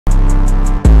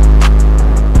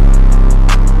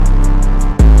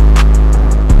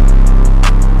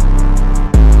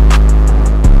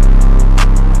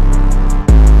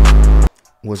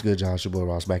What's good, y'all? It's your boy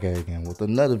Ross back at it again with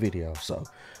another video. So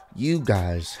you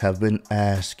guys have been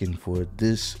asking for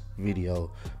this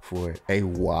video for a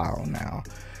while now.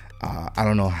 I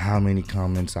don't know how many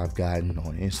comments I've gotten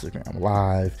on Instagram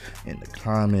Live, in the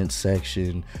comment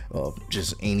section, of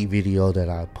just any video that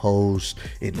I post,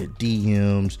 in the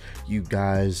DMs. You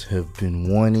guys have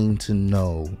been wanting to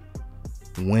know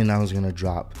when I was gonna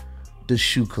drop the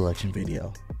shoe collection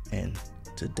video, and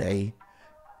today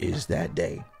is that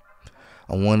day.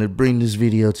 I want to bring this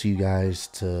video to you guys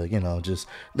to, just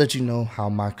let you know how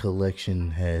my collection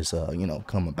has,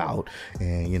 come about,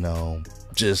 and,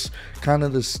 just kind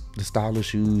of the style of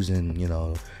shoes and,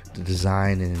 the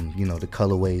design and, the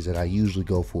colorways that I usually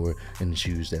go for in the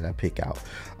shoes that I pick out.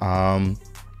 I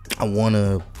want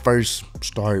to first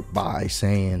start by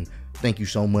saying thank you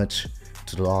so much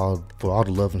for all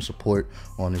the love and support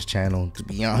on this channel. To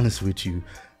be honest with you,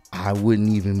 I wouldn't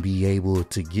even be able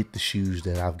to get the shoes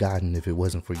that I've gotten if it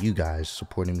wasn't for you guys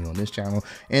supporting me on this channel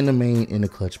and the main In the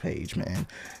Clutch page, man.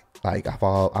 Like I've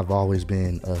always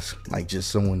been just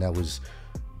someone that was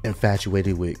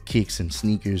infatuated with kicks and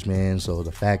sneakers, man. So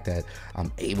the fact that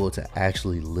I'm able to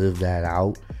actually live that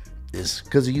out is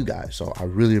because of you guys. So I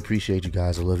really appreciate you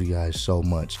guys. I love you guys so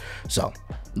much. So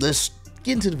let's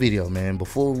get into the video, man.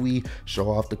 Before we show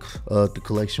off the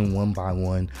collection one by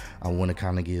one, I want to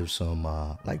kind of give some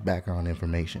background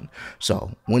information.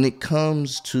 So when it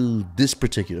comes to this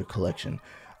particular collection,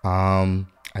 I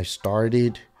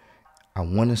started, I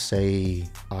want to say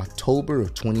October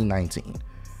of 2019.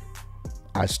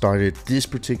 I started this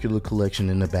particular collection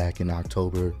in the back in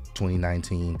October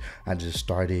 2019. I just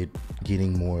started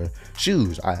getting more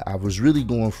shoes. I was really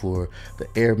going for the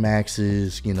Air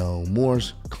Maxes, more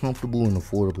comfortable and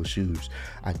affordable shoes.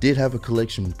 I did have a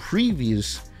collection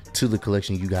previous to the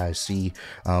collection you guys see,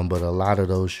 but a lot of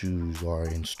those shoes are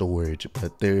in storage,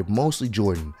 but they're mostly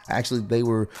Jordan. Actually, they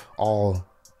were all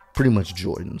pretty much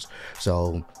Jordans.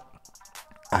 So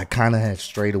I kind of had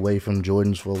strayed away from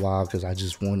Jordans for a while because I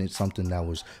just wanted something that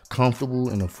was comfortable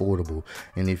and affordable.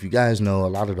 And if you guys know, a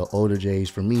lot of the older J's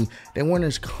for me, they weren't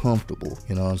as comfortable,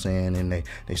 you know what I'm saying? And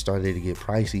they started to get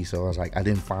pricey. So I was like, I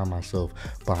didn't find myself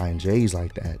buying J's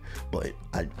like that. But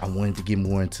I wanted to get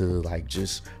more into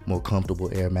just more comfortable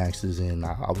Air Maxes, and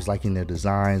I was liking their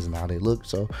designs and how they look.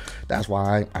 So that's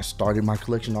why I started my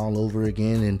collection all over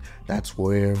again, and that's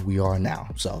where we are now.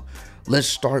 So let's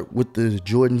start with the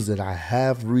Jordans that I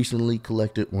have recently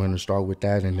collected. We're going to start with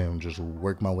that and then just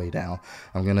work my way down.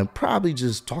 I'm going to probably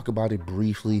just talk about it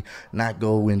briefly, not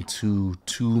go into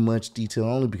too much detail,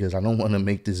 only because I don't want to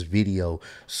make this video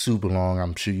super long.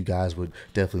 I'm sure you guys would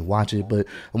definitely watch it, but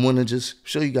I want to just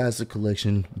show you guys the collection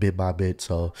bit by bit.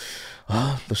 So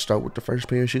let's start with the first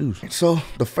pair of shoes. So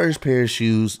the first pair of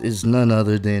shoes is none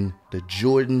other than the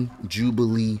Jordan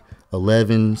Jubilee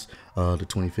 11s, the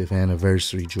 25th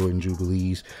anniversary Jordan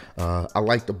Jubilees. I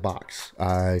like the box.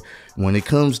 When it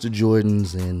comes to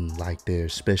Jordans and their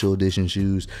special edition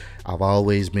shoes, I've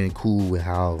always been cool with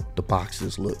how the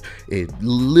boxes look. It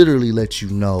literally lets you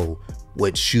know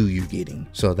what shoe you're getting.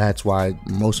 So that's why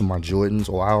most of my Jordans,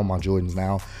 or all my Jordans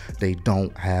now, they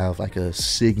don't have a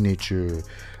signature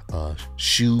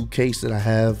shoe case that I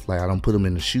have. I don't put them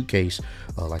in a shoe case,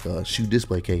 like a shoe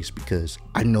display case, because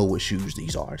I know what shoes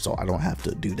these are, so I don't have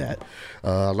to do that.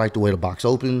 I like the way the box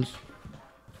opens.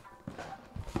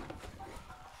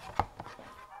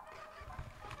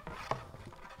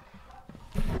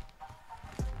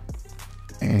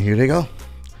 And here they go,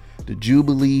 the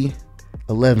Jubilee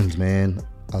 11s, man.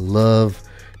 I love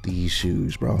these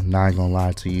shoes, bro. Not gonna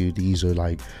lie to you, these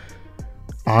are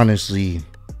honestly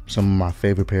some of my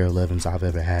favorite pair of 11s I've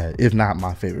ever had, if not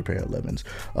my favorite pair of 11s.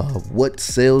 What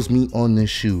sells me on this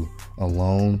shoe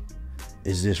alone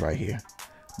is this right here,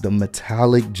 the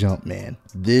metallic Jumpman.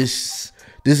 This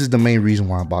is the main reason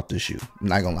why I bought this shoe. I'm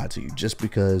not gonna lie to you, just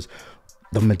because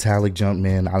the metallic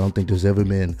Jumpman. I don't think there's ever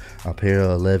been a pair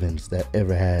of 11s that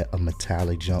ever had a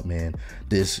metallic Jumpman.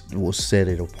 This will set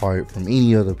it apart from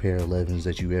any other pair of 11s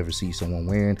that you ever see someone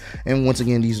wearing. And once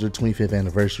again, these are the 25th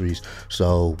anniversaries.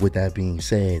 So with that being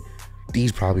said,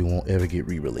 these probably won't ever get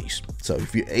re-released. So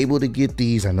if you're able to get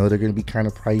these, I know they're going to be kind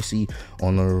of pricey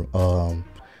on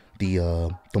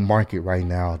the market right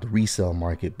now, the resale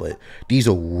market, but these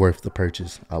are worth the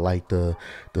purchase. I like the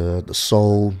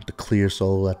sole, the clear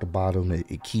sole at the bottom.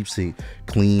 It keeps it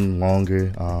clean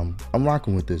longer. I'm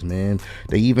rocking with this, man.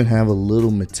 They even have a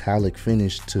little metallic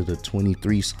finish to the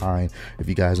 23 sign. If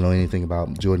you guys know anything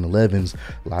about Jordan 11s,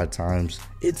 a lot of times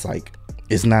it's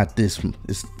it's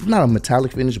not a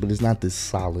metallic finish, but it's not this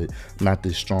solid, not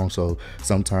this strong. So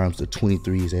sometimes the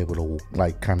 23 is able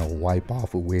to kind of wipe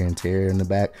off with wear and tear in the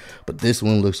back, but this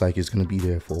one and looks like it's gonna be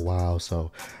there for a while.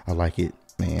 So I like it,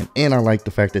 man. And I like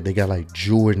the fact that they got like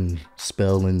Jordan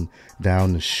spelling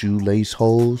down the shoelace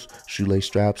holes, shoelace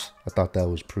straps. I thought that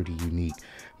was pretty unique,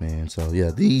 man. So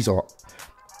yeah, these are,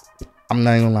 I'm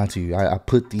not even gonna lie to you, I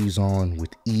put these on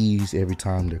with ease every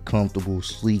time. They're comfortable,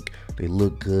 sleek, they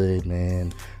look good,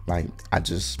 man. Like,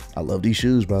 I love these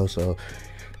shoes, bro. So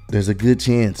there's a good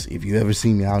chance, if you ever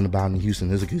see me out and about in Houston,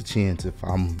 there's a good chance if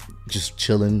I'm just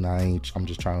chilling, I'm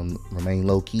just trying to remain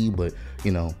low key, but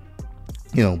you know,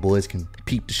 boys can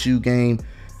peep the shoe game,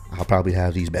 I'll probably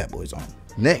have these bad boys on.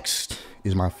 Next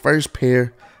is my first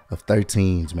pair of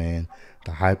 13s, man.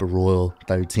 The Hyper Royal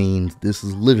 13s. This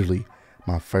is literally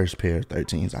my first pair of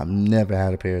 13s. I've never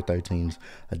had a pair of 13s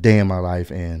a day in my life,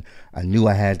 and I knew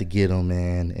I had to get them,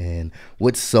 man. And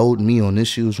what sold me on this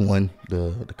shoe is, one,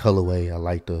 the colorway. I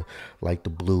like the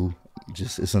blue.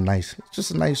 It's a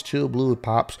nice chill blue. It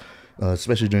pops,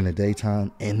 especially during the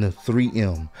daytime. And the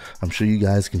 3M. I'm sure you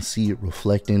guys can see it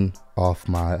reflecting off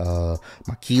my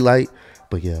my key light.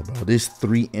 But yeah, bro, this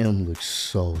 3M looks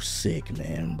so sick,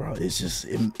 man, bro. It's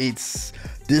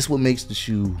this what makes the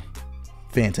shoe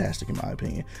fantastic in my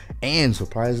opinion. And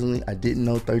surprisingly, I didn't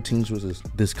know 13s was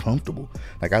this comfortable.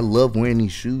 Like, I love wearing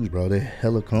these shoes, bro. They're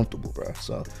hella comfortable, bro.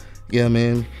 So yeah,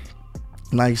 man,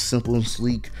 nice, simple, and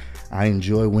sleek. I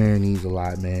enjoy wearing these a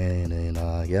lot, man.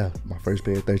 And yeah, my first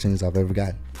pair of 13s I've ever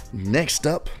got. Next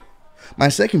up, my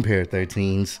second pair of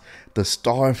 13s, the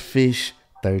Starfish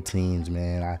 13s,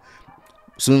 man.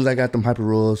 As soon as I got them Hyper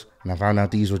Royals and I found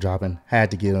out these were dropping, had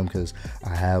to get them because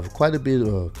I have quite a bit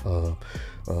of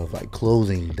like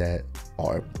clothing that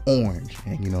are orange,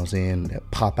 and you know what I'm saying, that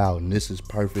pop out, and this is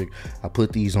perfect. I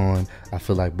put these on, I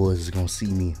feel like boys is gonna see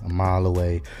me a mile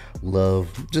away. Love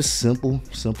just simple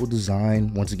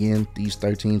design. Once again, these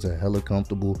 13s are hella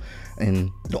comfortable,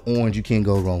 and the orange, you can't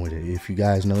go wrong with it. If you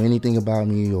guys know anything about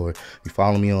me, or you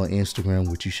follow me on Instagram,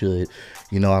 which you should,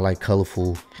 you know I like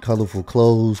colorful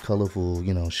clothes, colorful,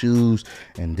 you know, shoes,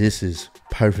 and this is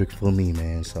perfect for me,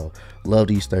 man. So love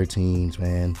these 13s,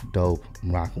 man. Dope.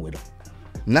 I'm rocking with them.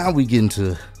 Now we get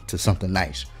into something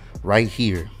nice right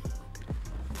here.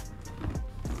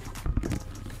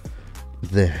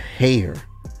 The Hare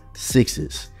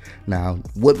 6s. Now,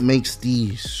 what makes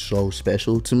these so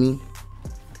special to me?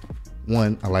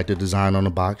 One, I like the design on the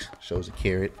box. Shows a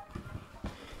carrot.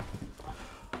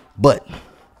 But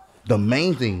the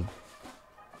main thing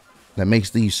that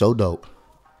makes these so dope,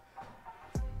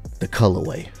 the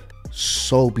colorway.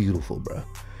 So beautiful, bro.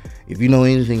 If you know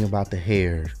anything about the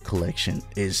Hare collection,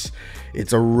 it's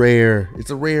a rare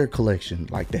collection.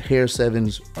 Like, the Hare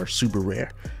 7s are super rare.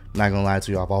 Not gonna lie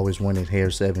to you, I've always wanted Hare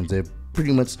 7s. They're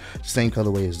pretty much the same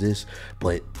colorway as this,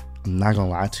 but I'm not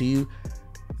gonna lie to you,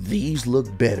 these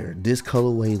look better. This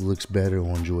colorway looks better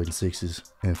on Jordan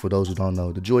 6s. And for those who don't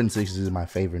know, the Jordan 6s is my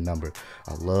favorite number.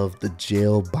 I love the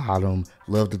gel bottom,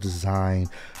 love the design,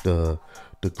 the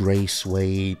gray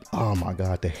suede. Oh my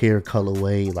god, the Hare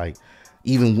colorway, like,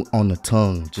 even on the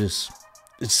tongue, just,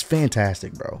 it's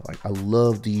fantastic, bro. Like, I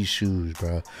love these shoes,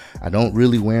 bro. I don't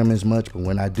really wear them as much, but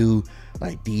when I do,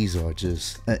 like, these are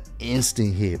just an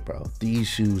instant hit, bro. These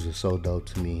shoes are so dope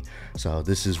to me. So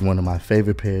this is one of my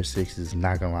favorite pair of 6s,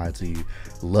 not gonna lie to you.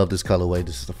 Love this colorway.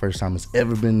 This is the first time it's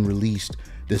ever been released,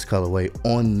 this colorway,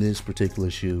 on this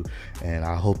particular shoe, and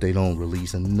I hope they don't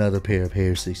release another pair of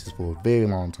Hare 6s for a very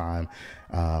long time.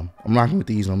 I'm rocking with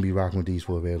these. I'm gonna be rocking with these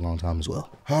for a very long time as well.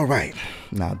 All right,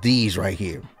 now these right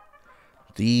here,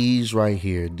 these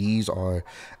are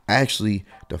actually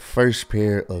the first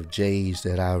pair of J's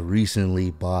that I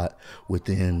recently bought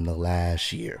within the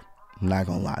last year. I'm not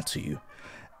gonna lie to you,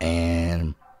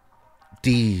 and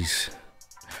these,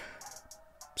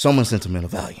 so much sentimental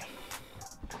value.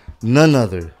 None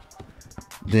other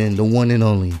than the one and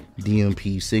only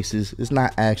DMP 6s. It's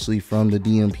not actually from the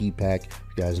DMP pack,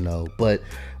 you guys know, but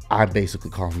I basically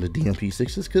call them the DMP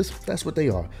 6s because that's what they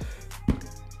are.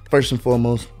 First and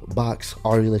foremost, box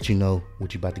already let you know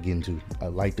what you're about to get into. I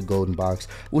like the golden box.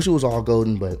 Wish it was all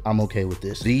golden, but I'm okay with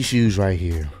this. These shoes right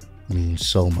here mean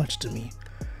so much to me.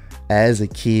 As a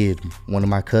kid, one of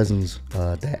my cousins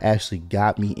that actually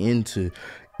got me into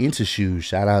shoes,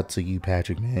 shout out to you,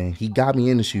 Patrick, man. He got me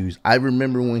into shoes. I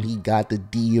remember when he got the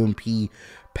DMP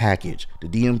package. The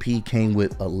DMP came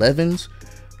with 11s,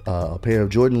 a pair of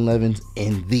Jordan 11s,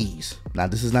 and these. Now,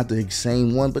 this is not the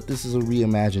same one, but this is a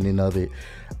reimagining of it.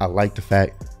 I like the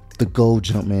fact, the gold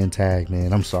Jumpman tag,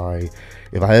 man. I'm sorry.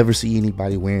 If I ever see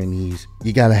anybody wearing these,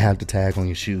 you gotta have the tag on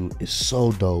your shoe. It's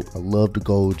so dope. I love the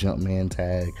gold Jumpman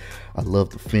tag. I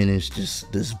love the finish,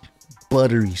 just this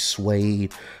buttery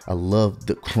suede. I love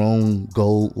the chrome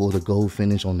gold, or the gold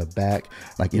finish on the back.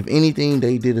 Like, if anything,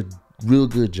 they did real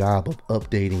good job of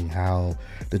updating how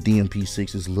the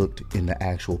DMP6s looked in the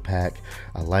actual pack.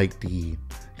 I like the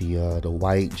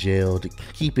white gel to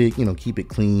keep it, keep it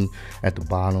clean at the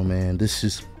bottom, man.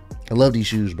 I love these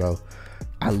shoes, bro.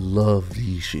 I love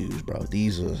these shoes, bro.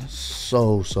 These are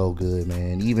so good,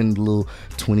 man. Even the little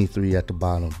 23 at the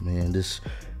bottom, man.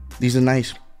 These are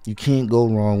nice. You can't go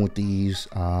wrong with these.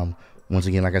 Once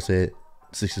again, like I said,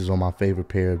 6s are my favorite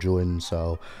pair of Jordans,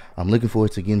 so I'm looking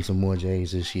forward to getting some more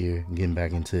J's this year and getting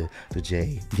back into the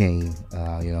J game. You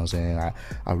know what I'm saying?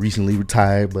 I recently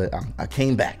retired, but I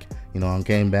came back. I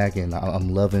came back, and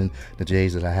I'm loving the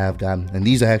J's that I have gotten. And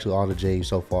these are actually all the J's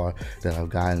so far that I've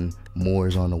gotten. More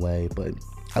is on the way, but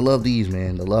I love these,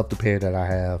 man. I love the pair that I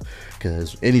have,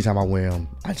 because anytime I wear them,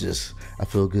 I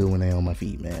feel good when they're on my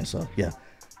feet, man. So yeah,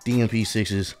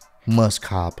 DMP6s must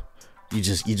cop. You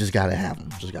just gotta have them.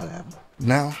 Just gotta have them.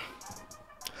 Now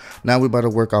we're about to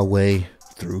work our way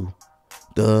through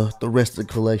the rest of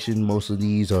the collection. Most of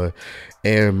these are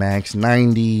Air Max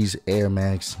 90s, Air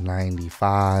Max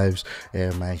 95s,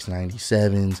 Air Max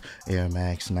 97s, Air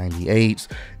Max 98s,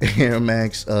 Air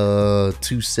Max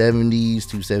 270s,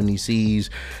 270Cs.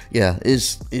 Yeah,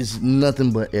 it's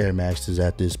nothing but Air Maxes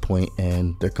at this point,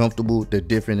 and they're comfortable. They're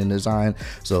different in design,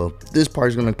 so this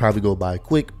part's gonna probably go by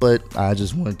quick, but I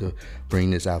just wanted to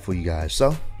bring this out for you guys.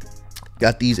 So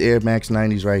got these Air Max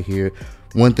 90s right here.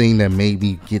 One thing that made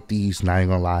me get these, not even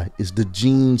gonna lie, is the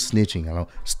jean stitching. I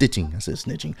said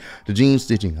snitching. The jean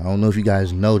stitching. I don't know if you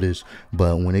guys noticed,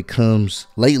 but when it comes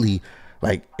lately,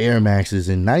 like Air Maxes,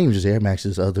 and not even just Air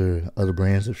Maxes, other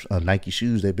brands of Nike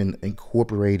shoes, they've been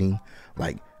incorporating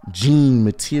like jean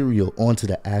material onto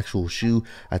the actual shoe.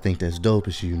 I think that's dope.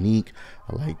 It's unique.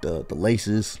 I like the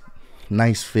laces.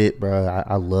 Nice fit, bro.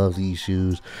 I love these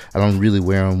shoes. I don't really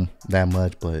wear them that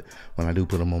much, but when I do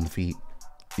put them on my feet,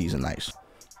 these are nice.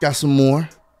 Got some more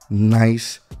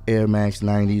nice Air Max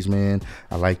 90s, man.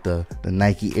 I like the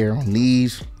Nike Air on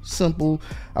these. Simple.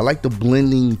 I like the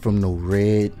blending from the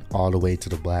red all the way to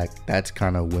the black. That's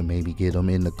kind of what made me get them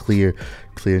in the clear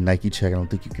Nike check. I don't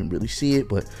think you can really see it,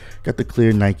 but got the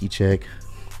clear Nike check.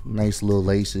 Nice little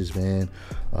laces, man.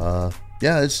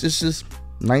 Yeah, it's just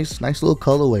nice little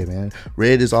colorway, man.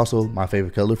 Red is also my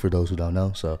favorite color, for those who don't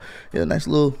know. So yeah, nice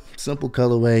little simple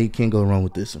colorway. You can't go wrong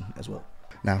with this one as well.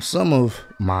 Now, some of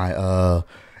my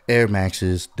Air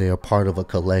Maxes, they are part of a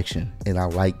collection, and I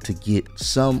like to get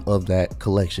some of that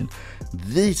collection.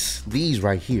 These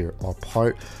right here are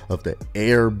part of the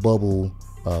Air Bubble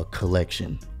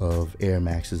collection of Air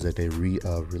Maxes that they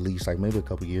released like maybe a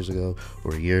couple years ago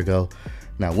or a year ago.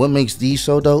 Now, what makes these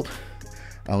so dope?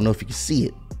 I don't know if you can see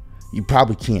it. You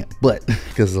probably can't, but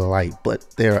because of the light, but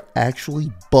there are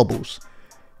actually bubbles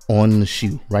on the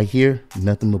shoe right here.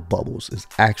 Nothing but bubbles. It's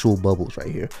actual bubbles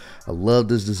right here. I love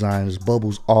this design. There's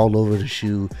bubbles all over the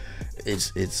shoe.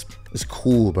 It's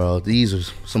cool, bro. These are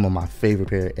some of my favorite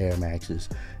pair of Air Maxes.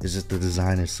 It's just the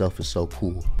design itself is so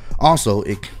cool. Also,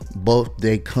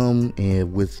 they come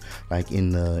in with, like,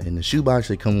 in the shoebox,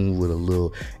 they come with a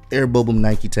little Air Bubble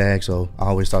Nike tag. So I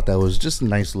always thought that was just a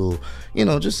nice little,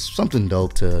 just something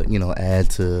dope to add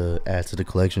to the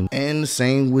collection. And the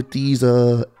same with these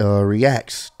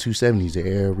Reacts 270s, the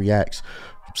Air Reacts.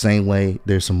 Same way,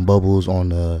 there's some bubbles on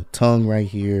the tongue right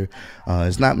here.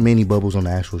 It's not many bubbles on the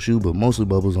actual shoe, but mostly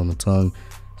bubbles on the tongue.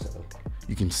 So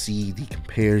you can see the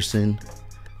comparison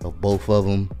of both of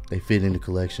them. They fit in the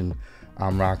collection.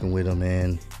 I'm rocking with them,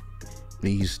 man.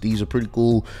 These are pretty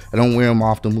cool. I don't wear them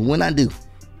often, but when I do,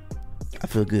 I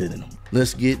feel good in them.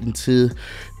 Let's get into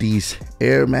these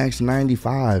Air Max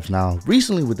 95s. Now,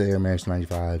 recently with the Air Max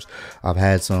 95s, I've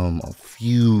had a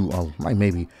few, like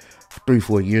maybe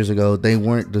 3-4 years ago. They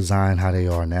weren't designed how they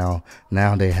are now.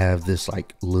 Now they have this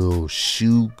like little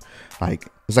shoe, like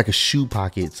it's like a shoe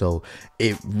pocket, so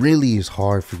it really is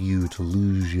hard for you to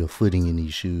lose your footing in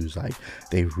these shoes. Like,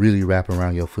 they really wrap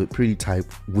around your foot pretty tight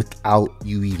without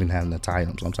you even having to tie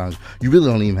them. Sometimes you really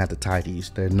don't even have to tie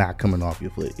these. They're not coming off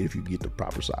your foot if you get the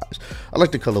proper size. I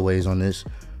like the colorways on this.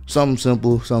 Something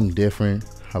simple, something different.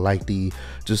 I like the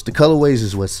colorways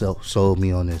is what sold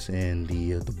me on this, and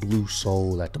the blue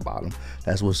sole at the bottom.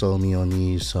 That's what sold me on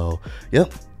these. So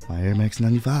yep, my Air Max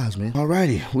 95s, man.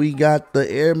 Alrighty, we got the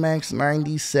Air Max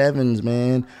 97s,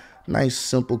 man. Nice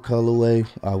simple colorway.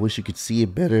 I wish you could see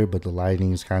it better, but the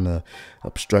lighting is kind of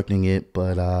obstructing it.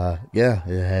 But yeah,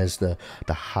 it has the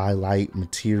highlight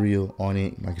material on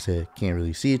it. Like I said, can't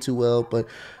really see it too well, but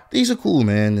these are cool,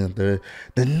 man. They're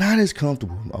not as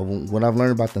comfortable. What I've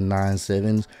learned about the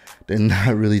 97s, they're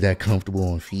not really that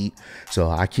comfortable on feet. So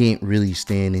I can't really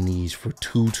stand in these for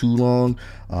too long.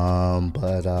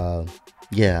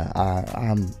 Yeah,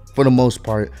 I'm for the most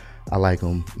part, I like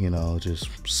them, you know, just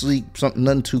sleek, something,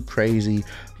 nothing too crazy.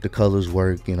 The colors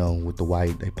work, you know, with the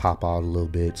white, they pop out a little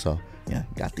bit. So yeah,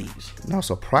 got these. Now,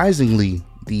 surprisingly,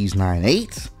 these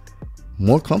 9.8s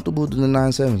more comfortable than the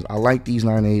 9.7s. I like these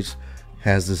 9.8s.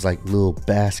 Has this like little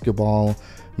basketball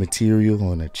material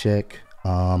on the check.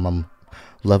 I'm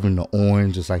loving the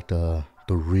orange. It's like the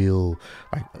real,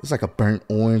 like, it's like a burnt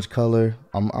orange color.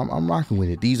 I'm rocking with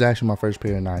it. These are actually my first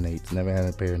pair of 9.8s. Never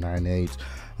had a pair of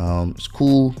 9.8s. It's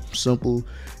cool, simple.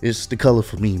 It's the color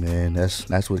for me, man.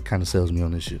 That's what kind of sells me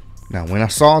on this shoe. Now, when I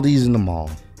saw these in the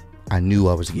mall, I knew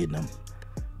I was getting them.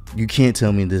 You can't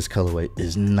tell me this colorway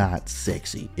is not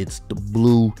sexy. It's the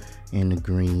blue and the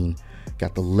green.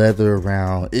 Got the leather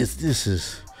around.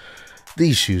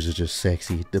 These shoes are just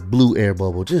sexy. The blue air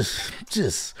bubble, just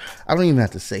I don't even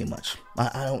have to say much.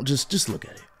 I don't, just look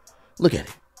at it. Look at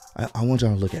it. I want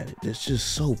y'all to look at it. It's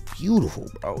just so beautiful,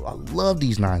 bro. I love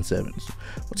these 9.7s.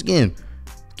 Once again,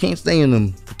 can't stay in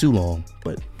them for too long,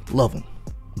 but love them.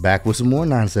 Back with some more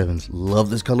 9.7s. Love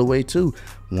this colorway too.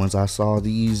 Once I saw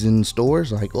these in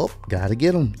stores, like, oh, gotta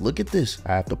get them. Look at this.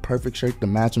 I have the perfect shirt to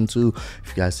match them to. If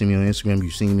you guys see me on Instagram,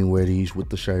 you've seen me wear these with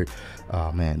the shirt.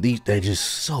 Oh man, they're just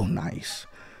so nice.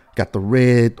 Got the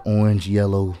red, orange,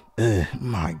 yellow.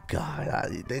 My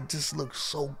God, they just look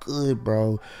so good,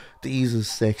 bro. These are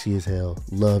sexy as hell.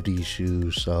 Love these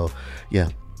shoes. So yeah,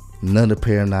 another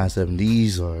pair of 9.7.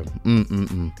 These are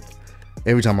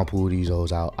Every time I pull these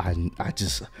O's out,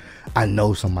 I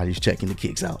know somebody's checking the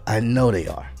kicks out. I know they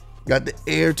are. Got the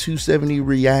Air 270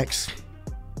 Reacts,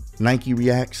 Nike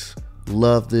Reacts.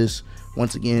 Love this.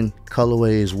 Once again,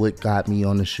 colorway is what got me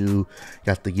on the shoe.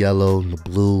 Got the yellow and the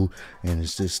blue, and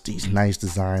it's just these nice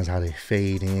designs, how they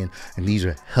fade in. And these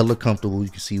are hella comfortable. You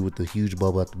can see with the huge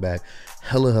bubble at the back,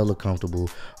 hella comfortable.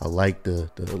 I like the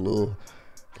little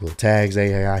tags they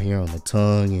have out here on the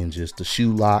tongue, and just the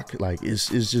shoe lock. Like it's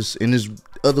just, and there's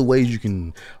other ways you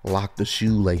can lock the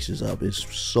shoelaces up.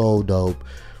 It's so dope.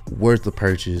 Worth the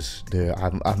purchase.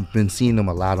 I've been seeing them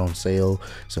a lot on sale.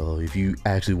 So if you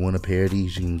actually want a pair of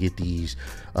these, you can get these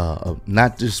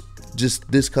not just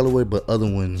this colorway, but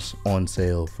other ones on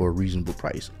sale for a reasonable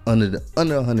price, under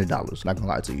 $100. Not gonna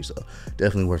lie to you, so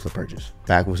definitely worth the purchase.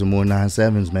 Back with some more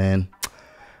 9.7s, man.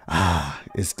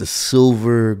 It's the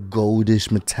silver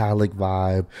goldish metallic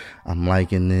vibe. I'm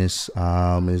liking this.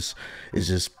 It's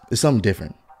something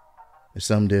different. It's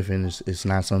something different. It's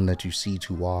not something that you see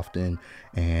too often,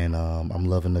 and I'm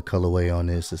loving the colorway on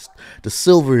this. The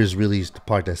silver is really the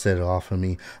part that set it off for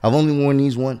me. I've only worn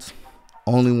these once.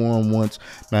 Only worn them once.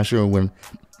 Not sure when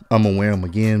I'm gonna wear them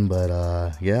again,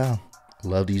 but yeah,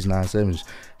 love these 9.7s.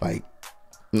 Like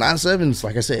 9.7s,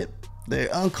 like I said, they're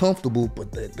uncomfortable,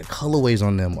 but the colorways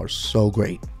on them are so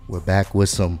great. We're back with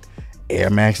some Air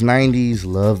Max 90s.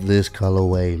 Love this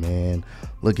colorway, man.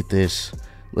 Look at this.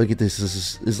 Look at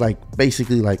this. It's like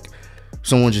basically like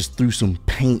someone just threw some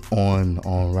paint on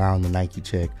around the Nike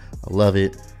check. I love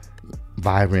it.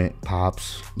 Vibrant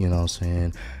pops, you know what I'm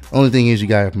saying? Only thing is you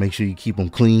gotta make sure you keep them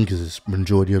clean because the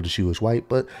majority of the shoe is white.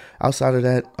 But outside of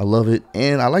that, I love it.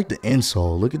 And I like the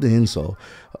insole. Look at the insole.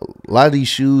 A lot of these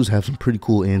shoes have some pretty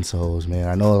cool insoles, man.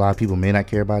 I know a lot of people may not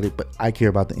care about it, but I care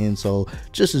about the insole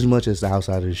just as much as the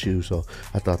outside of the shoe. So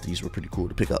I thought these were pretty cool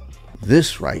to pick up.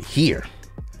 This right here,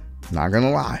 not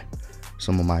gonna lie,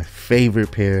 some of my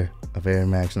favorite pair of Air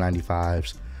Max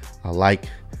 95s. I like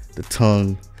the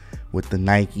tongue with the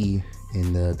Nike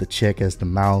and the check as the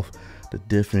mouth, the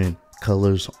different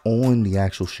colors on the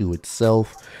actual shoe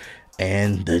itself,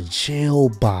 and the gel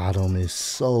bottom is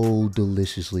so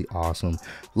deliciously awesome.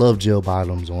 Love gel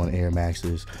bottoms on Air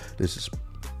Maxes. This is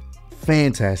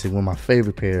fantastic. One of my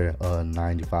favorite pair of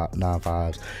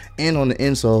 95s. And on the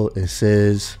insole, it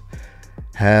says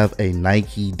have a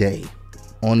Nike day.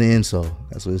 On the insole,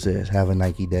 that's what it says, have a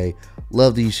Nike day.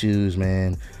 Love these shoes,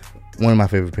 man. One of my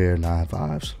favorite pair of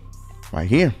 95s right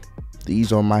here.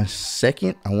 These are my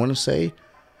second, I want to say,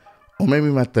 or maybe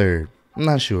my third. I'm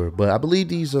not sure, but I believe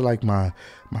these are like my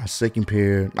second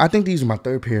pair. I think these are my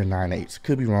third pair of 9.8s.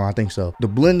 Could be wrong, I think so. The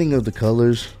blending of the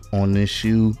colors on this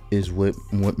shoe is what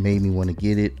made me want to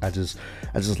get it. I just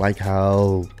like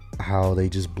how they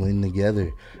just blend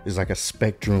together. It's like a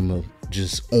spectrum of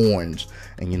just orange,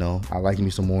 and you know, I like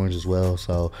me some orange as well.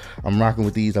 So I'm rocking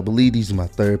with these. I believe these are my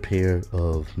third pair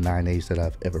of 9.8s that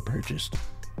I've ever purchased.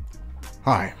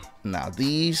 All right, now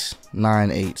these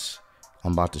 9.8s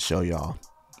I'm about to show y'all,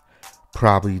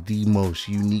 probably the most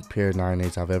unique pair of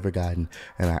 9.8s I've ever gotten,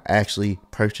 and I actually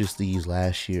purchased these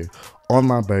last year on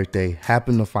my birthday.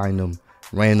 Happened to find them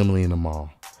randomly in the mall.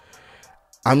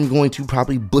 I'm going to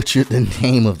probably butcher the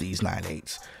name of these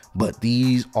 9.8s, but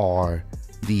these are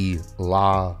the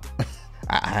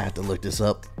I had to look this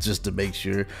up just to make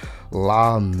sure.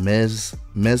 La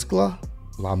Mezcla.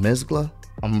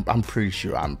 I'm pretty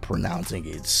sure I'm pronouncing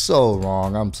it so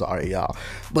wrong. I'm sorry, y'all.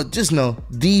 But just know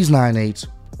these 9/8s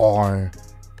are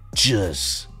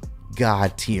just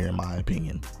God tier in my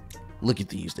opinion. Look at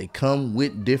these. They come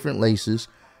with different laces.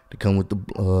 They come with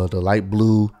the light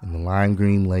blue and the lime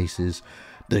green laces.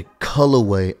 The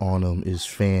colorway on them is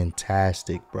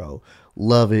fantastic, bro.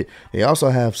 Love it. They also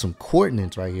have some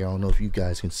coordinates right here. I don't know if you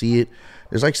guys can see it.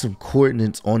 There's like some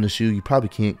coordinates on the shoe. You probably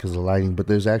can't because of the lighting, but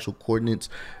there's actual coordinates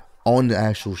on the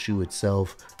actual shoe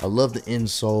itself. I love the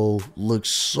insole. Looks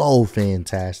so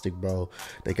fantastic, bro.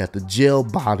 They got the gel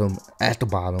bottom at the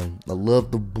bottom. I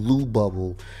love the blue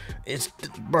bubble. It's,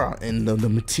 bro, and the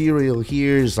material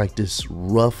here is like this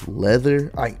rough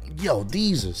leather. Like, yo,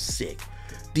 these are sick.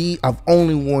 I've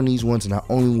only worn these once, and I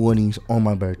only wore these on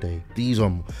my birthday. These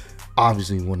are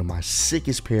obviously one of my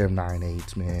sickest pair of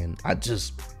 9/8s, man. I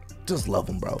just love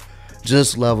them, bro.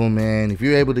 Just love them, man. If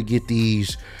you're able to get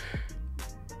these,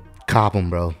 cop them,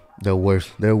 bro. They're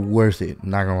worth it.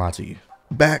 Not gonna lie to you.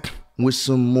 Back with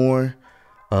some more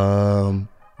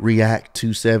React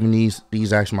 270s.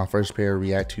 These are actually my first pair of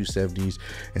React 270s,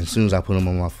 and as soon as I put them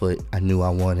on my foot, I knew I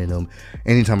wanted them.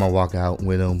 Anytime I walk out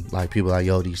with them, like, people are like,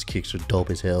 yo, these kicks are dope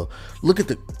as hell. Look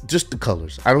at just the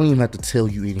colors. I don't even have to tell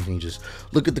you anything. Just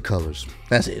look at the colors.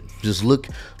 That's it. Just look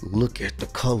at the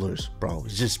colors, bro.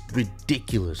 It's just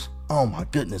ridiculous. Oh my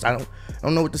goodness. I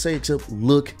don't know what to say except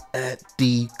look at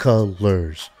the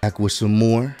colors. Back with some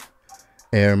more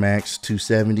Air Max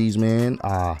 270s, man.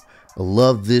 I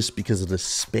love this because of the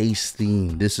space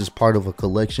theme. This is part of a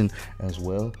collection as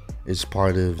well. It's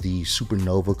part of the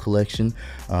Supernova collection.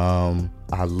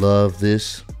 I love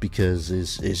this because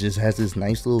it just has this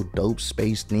nice little dope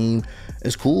space theme.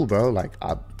 It's cool, bro. Like,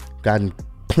 I've gotten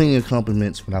plenty of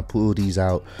compliments when I pull these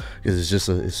out because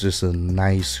it's just a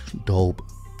nice, dope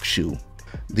shoe.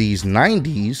 These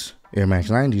 90s, Air Max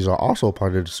 90s, are also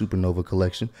part of the Supernova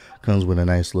collection. Comes with a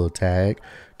nice little tag.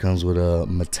 Comes with a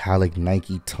metallic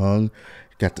Nike tongue.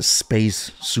 Got the space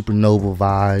Supernova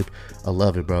vibe. I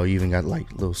love it, bro. You even got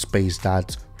like little space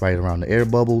dots right around the air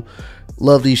bubble.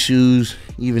 Love these shoes.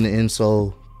 Even the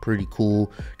insole, pretty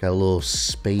cool. Got a little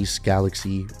space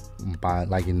galaxy by,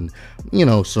 like, in, you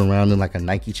know, surrounding like a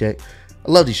Nike check.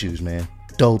 I love these shoes, man.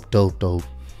 Dope.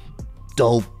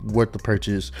 Worth the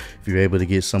purchase. If you're able to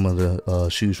get some of the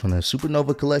shoes from the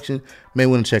Supernova collection, may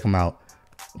want to check them out.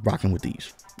 Rocking with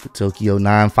these. The Tokyo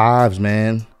 9.5s,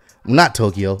 man. Well, not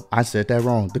Tokyo. I said that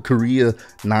wrong. The Korea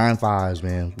 9.5s,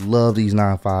 man. Love these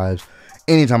 9.5s.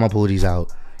 Anytime I pull these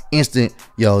out, instant,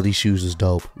 yo, these shoes is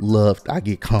dope. I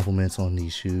get compliments on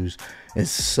these shoes.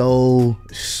 It's so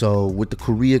with the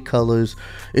Korea colors,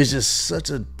 it's just such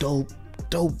a dope.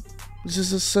 It's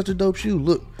just such a dope shoe.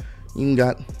 Look, you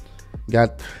got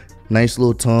nice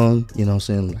little tongue, you know what I'm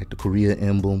saying, like the Korea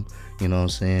emblem, you know what I'm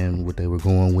saying, what they were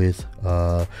going with.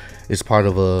 It's part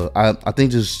of I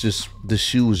think just the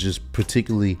shoe was just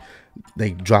particularly,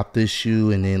 they dropped this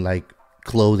shoe and then like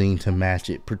clothing to match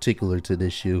it particular to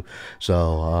this shoe.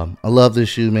 So I love this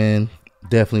shoe, man.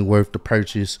 Definitely worth the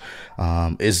purchase.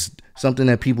 It's something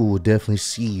that people will definitely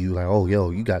see you like, oh, yo,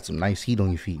 you got some nice heat on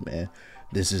your feet, man.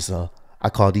 This is I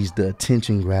call these the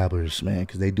attention grabbers, man,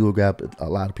 because they do grab a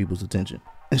lot of people's attention.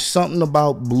 It's something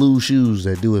about blue shoes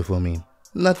that do it for me.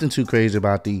 Nothing too crazy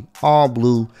about the all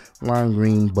blue lime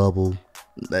green bubble.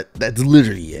 That's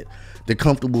literally it. They're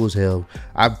comfortable as hell.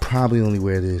 I probably only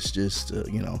wear this just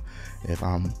you know, if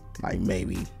I'm like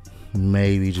maybe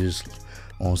just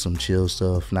on some chill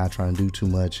stuff, not trying to do too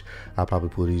much. I'll probably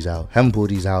pull these out. Haven't pulled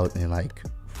these out in like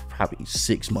probably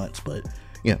 6 months, but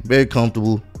yeah, very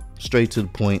comfortable, straight to the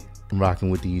point. I'm rocking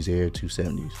with these Air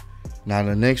 270s. Now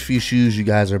the next few shoes you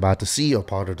guys are about to see are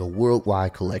part of the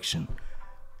worldwide collection.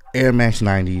 Air Max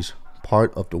 90s,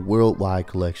 part of the worldwide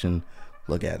collection.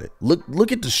 Look at it.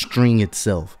 Look at the string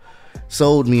itself.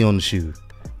 Sold me on the shoe.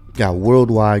 Got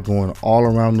worldwide going all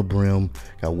around the brim.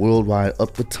 Got worldwide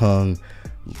up the tongue.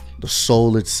 The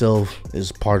sole itself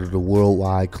is part of the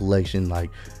worldwide collection, like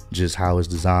just how it's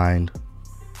designed.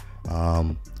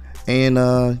 You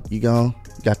go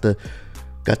got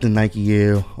the Nike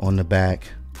Air on the back.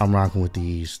 I'm rocking with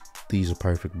these. These are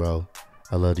perfect, bro.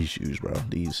 I love these shoes, bro.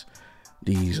 These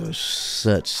are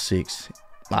such six.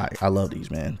 I love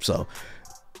these, man. So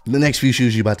the next few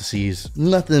shoes you're about to see is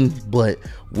nothing but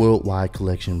worldwide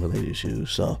collection related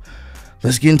shoes. So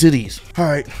let's get into these. All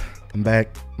right, I'm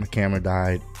back. My camera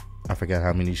died. I forgot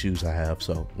how many shoes I have,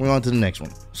 so we're on to the next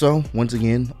one. So once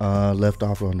again, left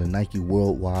off on the Nike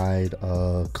Worldwide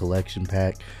collection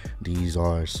pack. These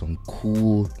are some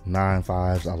cool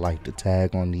 9.5s. I like the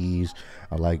tag on these.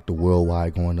 I like the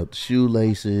Worldwide going up the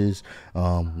shoelaces.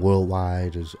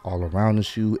 Worldwide is all around the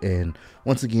shoe, and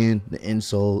once again, the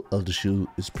insole of the shoe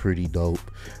is pretty dope.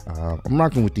 I'm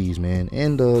rocking with these, man.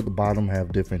 And the bottom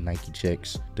have different Nike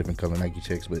checks, different color Nike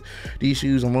checks, but these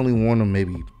shoes, I've only worn them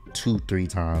maybe 2-3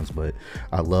 times, but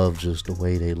I love just the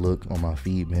way they look on my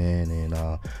feet, man.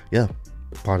 And yeah,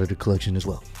 part of the collection as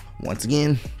well. Once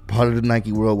again, part of the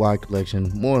Nike Worldwide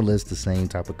collection, more or less the same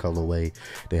type of colorway.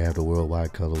 They have the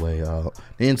Worldwide colorway.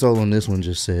 The insole on this one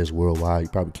just says Worldwide. You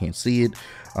probably can't see it,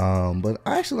 but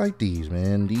I actually like these,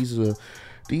 man.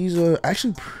 These are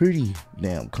actually pretty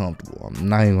damn comfortable. I'm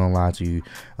not even gonna lie to you.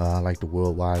 I like the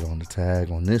Worldwide on the tag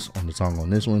on the tongue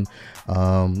on this one.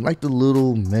 Like the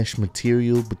little mesh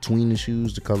material between the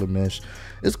shoes, the color mesh.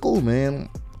 It's cool, man.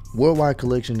 Worldwide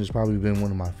collection has probably been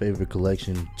one of my favorite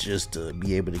collections, just to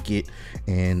be able to get,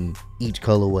 and each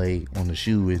colorway on the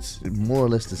shoe, it's more or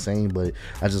less the same, but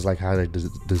I just like how they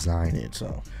design it.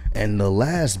 So, and the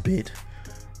last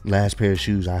pair of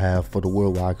shoes I have for the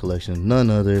Worldwide collection, none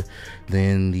other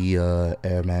than the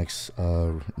Air Max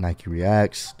Nike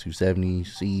Reacts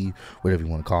 270C, whatever you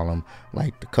want to call them.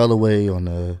 Like the colorway on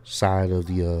the side of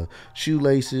the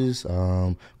shoelaces.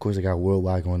 Of course, I got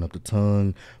Worldwide going up the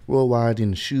tongue, Worldwide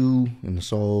in the shoe, in the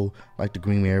sole. Like the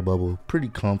green air bubble, pretty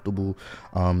comfortable.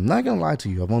 Not gonna lie to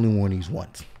you, I've only worn these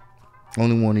once.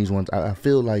 I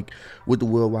feel like with the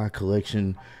Worldwide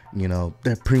collection, you know,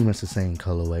 they're pretty much the same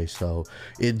colorway, so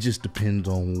it just depends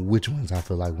on which ones I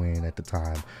feel like wearing at the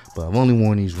time. But I've only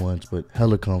worn these once, but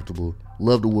hella comfortable.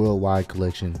 Love the Worldwide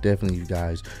collection. Definitely, you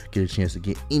guys get a chance to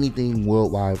get anything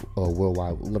Worldwide or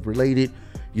Worldwide related,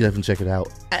 you definitely check it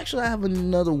out. Actually, I have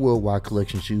another Worldwide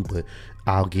collection shoe, but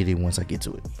I'll get it once I get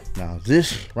to it. Now,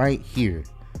 this right here,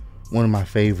 one of my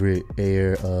favorite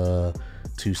Air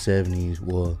 270s.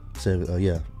 Well,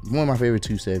 yeah, one of my favorite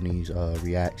 270s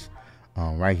Reacts.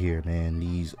 Right here, man.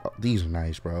 These are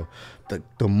nice, bro.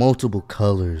 The multiple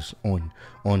colors on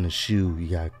the shoe. You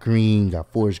got green, you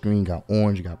got forest green, you got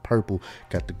orange, you got purple,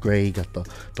 got the gray, you got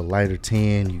the lighter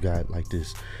tan. You got like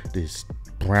this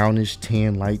brownish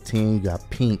tan, light tan. You got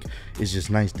pink. It's just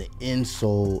nice. The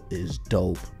insole is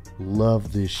dope.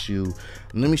 Love this shoe.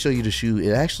 Let me show you the shoe.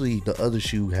 It actually, the other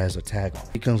shoe has a tag on it.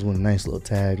 It comes with a nice little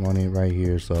tag on it right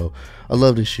here. So I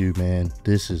love this shoe, man.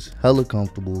 This is hella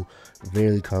comfortable,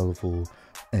 very colorful,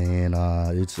 and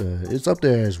it's up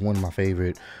there as one of my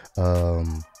favorite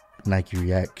Nike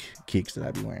React kicks that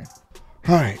I be wearing.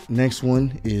 All right, next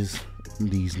one is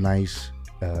these nice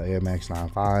Air Max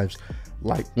 9.5s.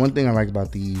 Like, one thing I like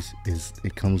about these is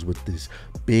it comes with this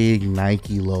big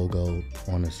Nike logo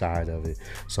on the side of it.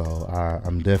 So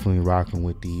I'm definitely rocking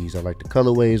with these. I like the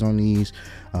colorways on these.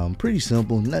 Pretty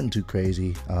simple, nothing too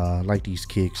crazy. I like these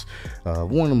kicks.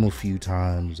 Worn them a few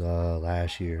times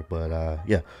last year, but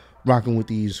yeah, rocking with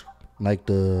these. Like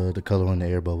the color on the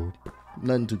air bubble,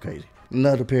 nothing too crazy.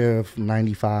 Another pair of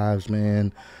 95s,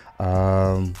 man.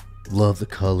 Love the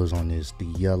colors on this. The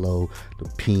yellow, the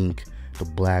pink, the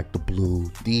black, the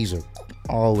blue. These are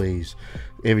always,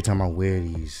 every time I wear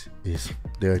these,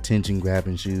 they're attention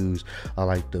grabbing shoes. I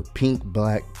like the pink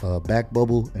black back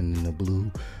bubble and the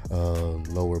blue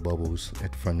lower bubbles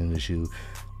at the front of the shoe.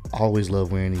 Always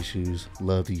love wearing these shoes.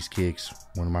 Love these kicks.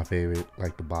 One of my favorite.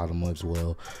 Like the bottom as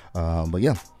well. But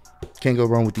yeah, can't go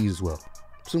wrong with these as well.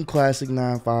 Some classic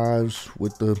 9.5s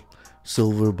with the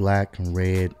silver, black, and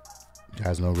red. You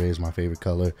guys know red is my favorite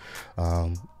color.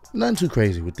 Nothing too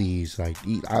crazy with these. Like,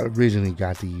 I originally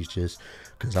got these just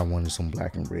because I wanted some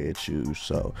black and red shoes.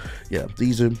 So yeah,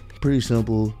 these are pretty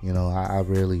simple. You know, I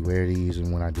rarely wear these,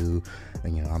 and when I do,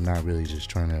 and you know, I'm not really just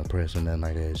trying to impress or nothing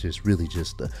like that. It's just really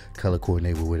just the color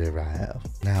coordinate with whatever I have.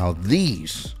 Now,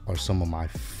 these are some of my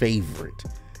favorite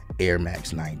Air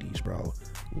Max 90s, bro.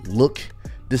 Look,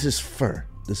 this is fur.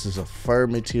 This is a fur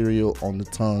material on the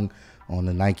tongue, on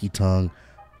the Nike tongue,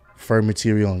 fur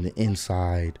material on the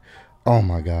inside. Oh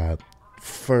my God,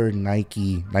 fur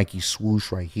Nike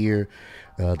swoosh right here.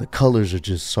 The colors are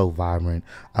just so vibrant.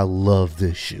 I love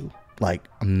this shoe. Like,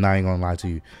 I'm not even gonna lie to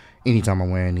you. Anytime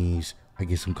I'm wearing these, I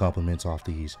get some compliments off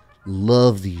these.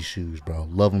 Love these shoes, bro.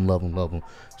 Love them, love them, love them.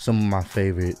 Some of my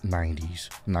favorite 90s.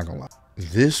 I'm not gonna lie.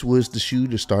 This was the shoe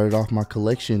that started off my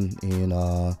collection in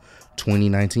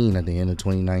 2019. At the end of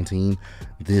 2019,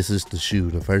 this is the shoe,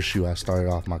 the first shoe I started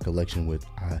off my collection with.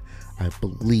 I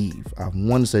believe, I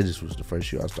want to say this was the first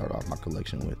shoe I started off my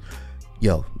collection with.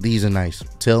 Yo, these are nice.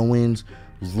 Tailwinds,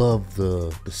 love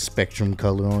the spectrum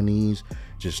color on these.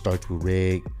 just starts with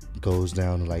red, goes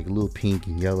down to like a little pink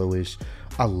and yellowish.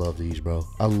 I love these, bro.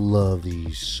 I love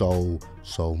these so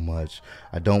much.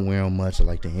 I don't wear them much. I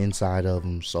like the inside of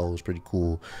them. Sole is pretty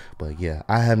cool. But yeah,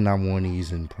 I have not worn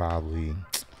these in probably,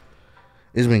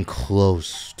 it's been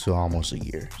close to almost a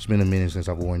year. It's been a minute since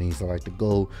I've worn these. I like the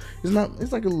gold.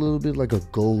 It's like a little bit like a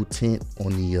gold tint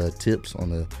on the tips, on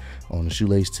the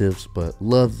shoelace tips. But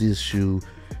love this shoe.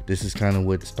 This is kind of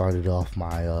what started off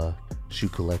my shoe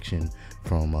collection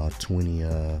from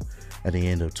at the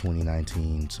end of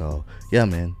 2019. So yeah,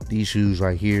 man, these shoes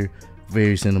right here,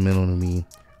 very sentimental to me.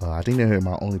 I think they're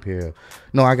my only pair.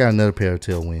 No, I got another pair of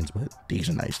Tailwinds, but these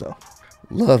are nice though.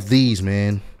 Love these,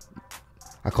 man.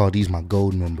 I call these my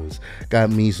gold members.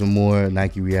 Got me some more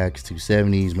Nike Reacts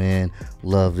 270s, man.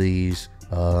 Love these.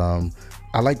 I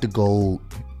like the gold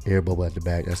air bubble at the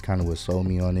back. That's kind of what sold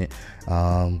me on it.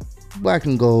 Black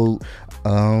and gold.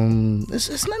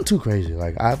 It's nothing too crazy.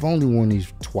 Like, I've only worn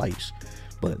these twice,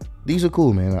 but these are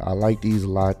cool, man. I like these a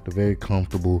lot. They're very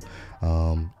comfortable.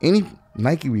 Any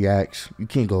Nike Reacts, you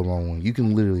can't go wrong with. You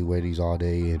can literally wear these all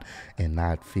day and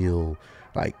not feel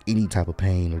like any type of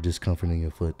pain or discomfort in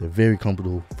your foot. They're very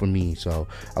comfortable for me, so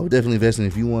I would definitely invest in.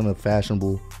 If you want a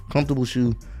fashionable, comfortable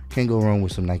shoe, can't go wrong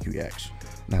with some Nike Reacts.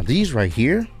 Now these right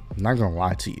here, I'm not gonna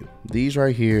lie to you, these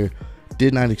right here,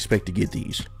 did not expect to get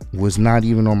these. Was not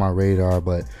even on my radar,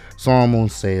 but saw them on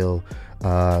sale.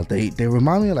 They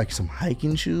remind me of like some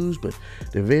hiking shoes, but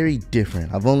they're very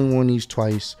different. I've only worn these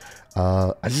twice.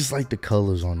 I just like the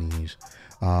colors on these.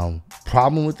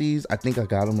 Problem with these, I think I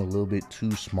got them a little bit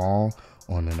too small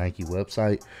on the Nike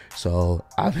website, so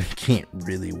I can't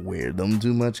really wear them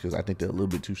too much because I think they're a little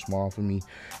bit too small for me.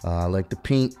 I like the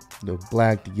pink, the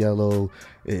black, the yellow.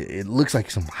 It looks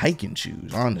like some hiking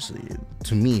shoes, honestly.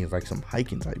 To me, it's like some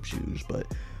hiking type shoes, but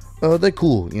they're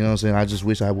cool, you know what I'm saying? I just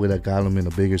wish I would have got them in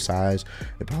a bigger size.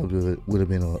 It probably would have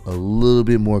been a little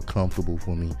bit more comfortable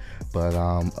for me. But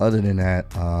other than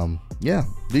that, yeah,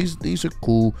 these are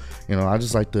cool. You know, I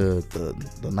just like the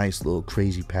nice little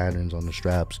crazy patterns on the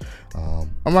straps.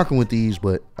 I'm rocking with these,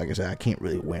 but like I said, I can't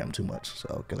really wear them too much,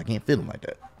 so because I can't fit them like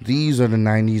that. These are the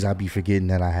 90s I be forgetting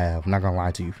that I have. I'm not gonna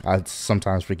lie to you, I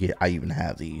sometimes forget I even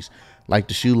have these. Like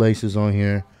the shoelaces on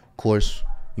here, of course.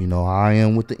 You know how I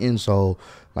am with the insole,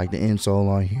 like the insole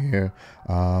on here.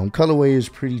 Colorway is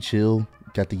pretty chill.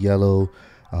 Got the yellow,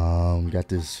 got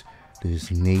this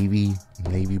navy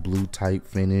blue type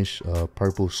finish,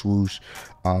 purple swoosh.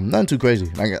 Nothing too crazy.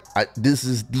 Like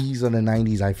these are the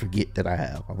 90s I forget that I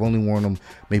have. I've only worn them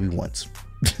maybe once.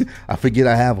 I forget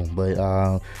I have them, but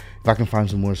if I can find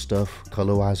some more stuff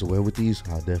color wise to wear with these,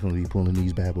 I'll definitely be pulling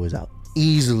these bad boys out.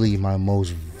 Easily my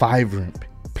most vibrant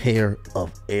pair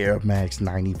of Air Max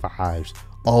 95s.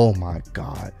 Oh my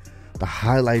god, the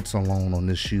highlights alone on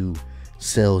this shoe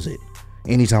sells it.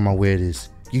 Anytime I wear this,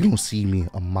 you don't see me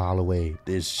a mile away.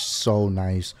 It's so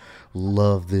nice.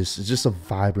 Love this. It's just a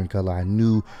vibrant color. I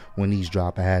knew when these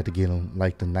dropped I had to get them,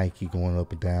 like the Nike going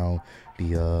up and down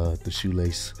the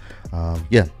shoelace.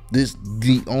 Yeah,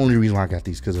 the only reason why I got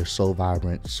these, because they're so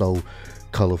vibrant, so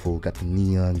colorful. Got the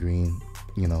neon green,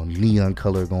 you know, neon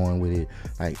color going with it.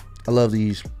 Like, I love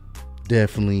these.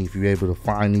 Definitely, if you're able to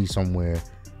find these somewhere,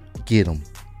 get them,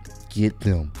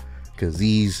 because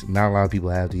these, not a lot of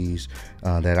people have these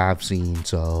that I've seen.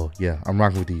 So yeah, I'm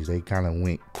rocking with these. They kind of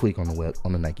went quick on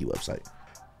the Nike website.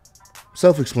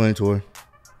 Self-explanatory.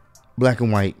 Black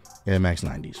and white Air Max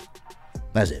 90s.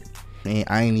 That's it. And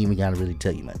I ain't even gotta really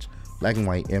tell you much. Black and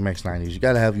white Air Max 90s. You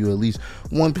gotta have you at least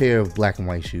one pair of black and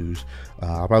white shoes.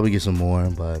 I'll probably get some more,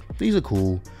 but these are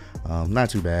cool. Not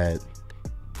too bad.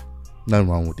 Nothing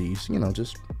wrong with these, you know,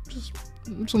 just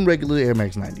some regular Air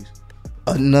Max 90s.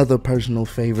 Another personal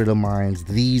favorite of mine,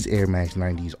 these Air Max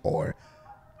 90s are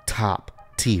top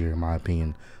tier in my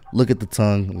opinion. Look at the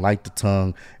tongue, like the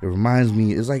tongue. It reminds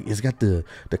me, it's like, it's got the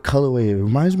colorway. It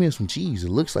reminds me of some cheese. It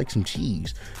looks like some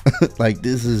cheese. Like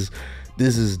this is,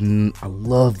 I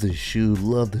love this shoe,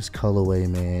 love this colorway,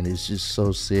 man. It's just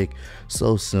so sick,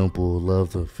 so simple.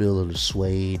 Love the feel of the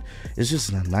suede. It's just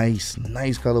a nice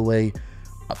colorway.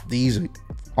 These are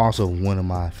also one of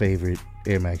my favorite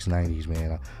Air Max 90s,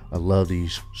 man. I love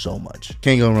these so much.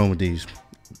 Can't go wrong with these.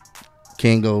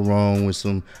 Can't go wrong with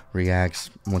some Reacts.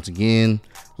 Once again,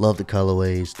 love the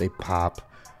colorways. They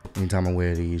pop. Anytime I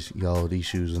wear these, yo, these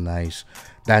shoes are nice.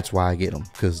 That's why I get them,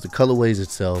 because the colorways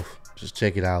itself, just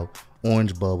check it out.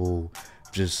 Orange bubble,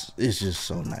 it's just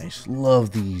so nice.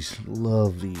 Love these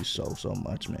so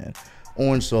much, man.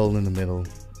 Orange sole in the middle,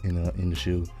 in the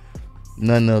shoe.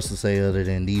 Nothing else to say other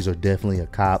than these are definitely a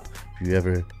cop. If you're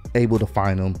ever able to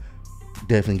find them,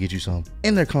 definitely get you some.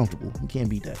 And they're comfortable. You can't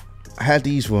beat that. I had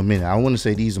these for a minute. I want to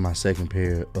say these are my second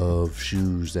pair of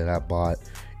shoes that I bought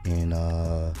in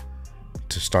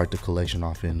to start the collection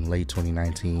off in late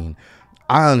 2019.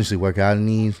 I honestly work out in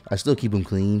these. I still keep them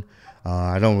clean.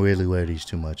 I don't really wear these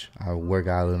too much. I work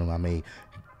out in them. I may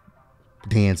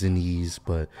dance in these,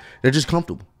 but they're just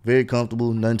comfortable. Very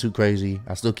comfortable. Nothing too crazy.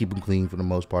 I still keep them clean for the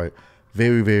most part.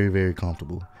 Very, very, very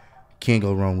comfortable. Can't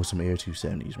go wrong with some Air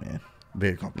 270s, man.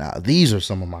 Very comfortable. Now, these are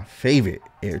some of my favorite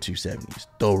Air 270s.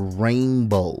 The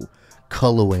rainbow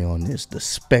colorway on this, the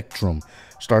spectrum,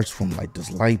 starts from like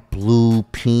this light blue,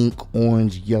 pink,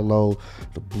 orange, yellow,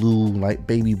 the blue, light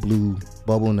baby blue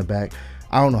bubble in the back.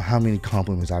 I don't know how many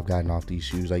compliments I've gotten off these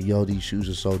shoes. Like, yo, these shoes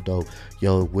are so dope.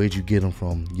 Yo, where'd you get them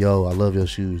from? Yo, I love your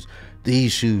shoes.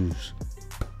 These shoes,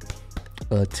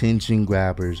 attention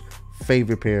grabbers.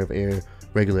 Favorite pair of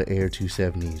regular Air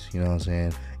 270s. You know what I'm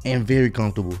saying? And very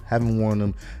comfortable. Haven't worn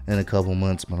them in a couple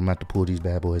months, but I'm about to pull these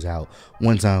bad boys out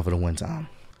one time for the one time.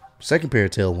 Second pair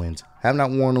of Tailwinds. Have not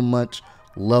worn them much.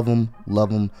 Love them. Love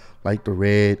them. Like the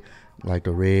red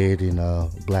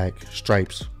and black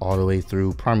stripes all the way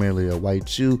through. Primarily a white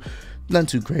shoe. Nothing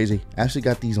too crazy. Actually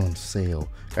got these on sale.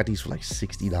 Got these for like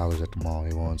 $60 at the mall.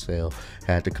 They were on sale.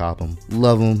 Had to cop them.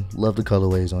 Love them. Love the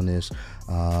colorways on this.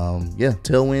 Yeah,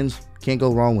 Tailwinds. Can't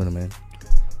go wrong with them, man.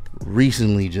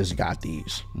 Recently just got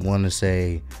these. Want to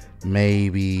say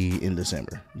maybe in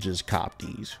December. Just cop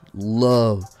these.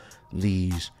 Love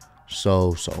these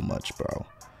so much, bro.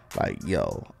 Like,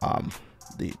 yo,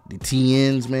 the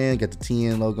TNs, man, got the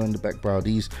TN logo in the back, bro.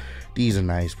 These are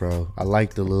nice, bro. I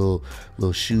like the little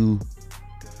shoe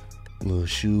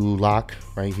lock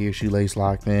right here, shoelace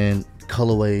lock, man.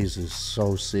 Colorways is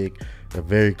so sick. They're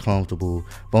very comfortable.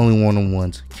 I've only worn them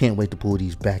once. Can't wait to pull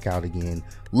these back out again.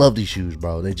 Love these shoes,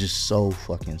 bro. They're just so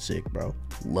fucking sick, bro.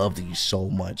 Love these so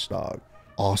much, dog.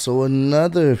 Also,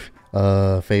 another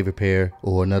favorite pair,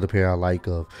 or another pair I like,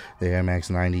 of the Air Max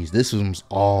 90s. This one's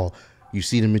all, you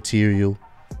see the material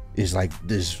is like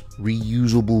this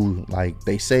reusable, like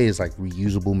they say it's like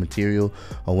reusable material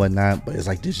or whatnot, but it's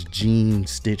like this jean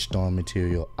stitched on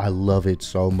material. I love it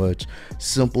so much.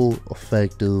 Simple,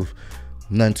 effective,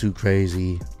 nothing too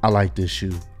crazy. I like this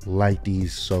shoe. Like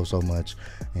these so much.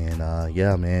 And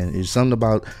yeah, man, it's something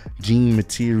about jean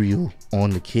material on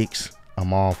the kicks.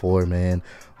 I'm all for it, man.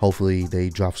 Hopefully they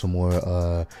drop some more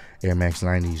Air Max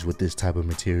 90s with this type of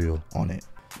material on it.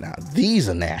 Now these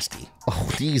are nasty. Oh,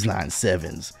 these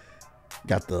 97s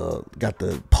got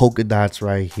the polka dots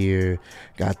right here.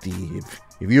 Got the,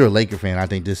 if you're a Laker fan, I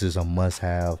think this is a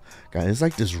must-have. It's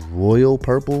like this royal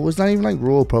purple. It's not even like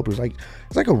royal purple. It's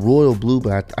like a royal blue,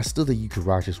 but I still think you could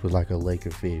rock this with like a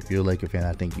Laker fit. If you're a Laker fan,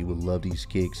 I think you would love these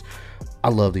kicks. I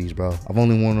love these, bro. I've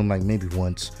only worn them like maybe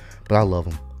once, but I love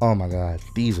them. Oh my god,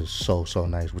 these are so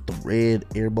nice with the red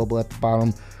air bubble at the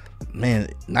bottom. Man,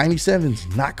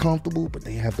 97s not comfortable, but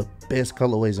they have the best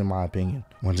colorways in my opinion.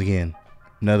 Once again,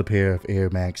 another pair of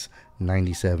Air Max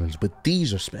 97s, but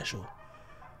these are special.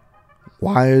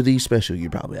 Why are these special, you're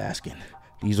probably asking?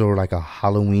 These are like a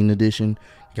Halloween edition.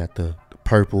 You got the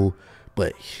purple,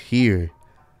 but here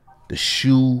the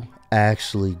shoe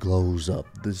actually glows up.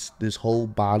 This whole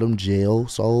bottom gel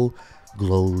sole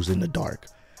glows in the dark.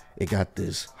 It got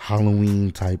this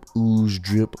Halloween type ooze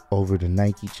drip over the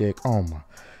Nike check. Oh my,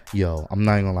 yo, I'm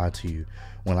not gonna lie to you.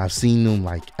 When I've seen them,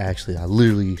 like, actually, I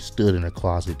literally stood in a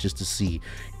closet just to see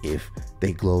if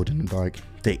they glowed in the dark.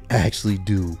 They actually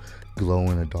do glow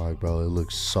in the dark, bro. It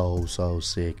looks so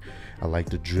sick. I like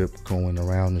the drip going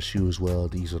around the shoe as well.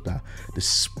 These are the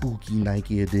spooky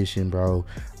Nike edition, bro.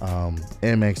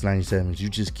 Air Max 97s, you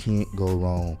just can't go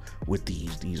wrong with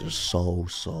these. These are so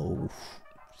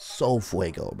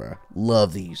fuego, bro.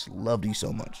 Love these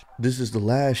so much. This is the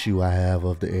last shoe I have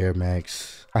of the Air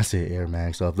Max. I said Air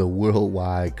Max, of the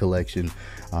worldwide collection.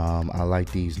 I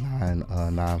like these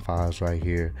 995s right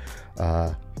here.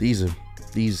 I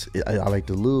like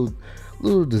the little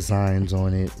designs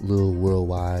on it, little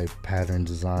worldwide pattern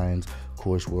designs. Of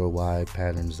course, worldwide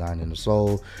pattern design in the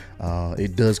sole.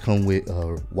 It does come with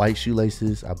white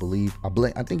shoelaces, I believe.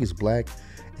 I think it's black,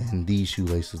 and these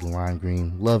shoelaces lime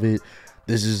green. Love it.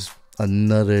 This is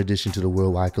another addition to the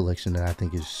worldwide collection that I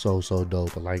think is so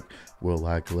dope. I like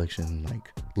worldwide collection, like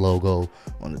logo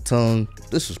on the tongue.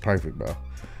 This is perfect, bro.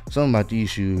 Something about these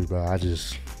shoes, bro. I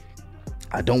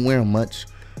don't wear them much.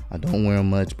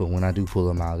 But when I do pull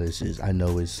them out, I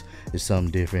know it's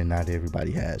something different not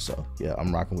everybody has. So yeah,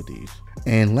 I'm rocking with these.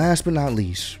 And last but not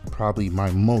least, probably my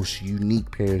most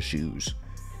unique pair of shoes,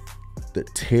 the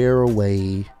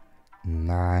Tearaway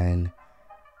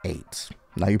 9.8.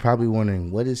 Now you're probably wondering,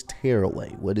 what is Tearaway?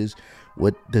 What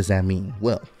does that mean?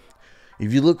 Well,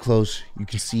 If you look close, you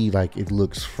can see like it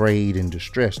looks frayed and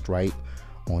distressed, right?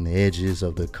 On the edges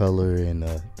of the color and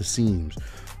the seams.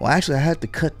 Well, actually, I had to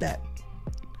cut that.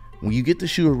 When you get the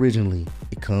shoe originally,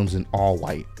 it comes in all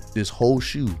white. This whole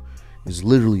shoe is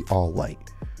literally all white.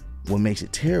 What makes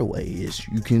it tearaway is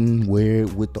you can wear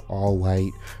it with the all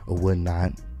white or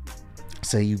whatnot.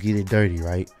 Say you get it dirty,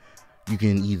 right? You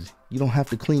don't have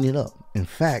to clean it up. In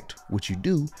fact, what you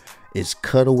do is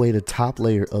cut away the top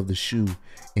layer of the shoe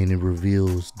and it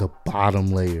reveals the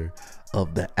bottom layer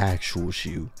of the actual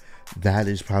shoe. That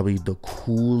is probably the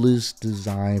coolest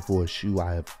design for a shoe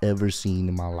I have ever seen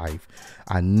in my life.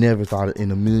 I never thought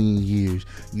in a million years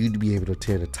you'd be able to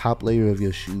tear the top layer of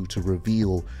your shoe to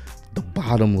reveal the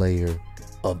bottom layer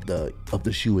of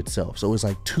the shoe itself. So it's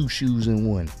like two shoes in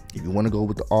one. If you want to go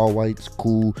with the all white, it's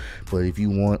cool. But if you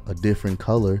want a different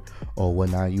color or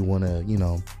whatnot, you want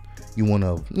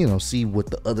to see what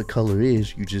the other color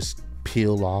is, you just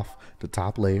peel off the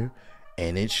top layer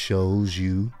and it shows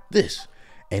you this.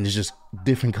 And it's just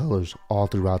different colors all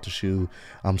throughout the shoe.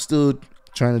 I'm still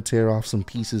trying to tear off some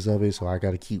pieces of it, so I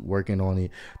got to keep working on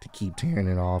it to keep tearing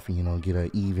it off and,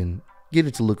 get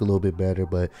it to look a little bit better.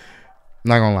 But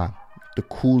not gonna lie, the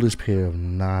coolest pair of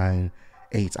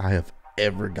 9/8 I have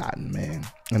ever gotten, man.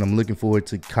 And I'm looking forward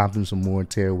to copping some more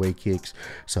tearaway kicks.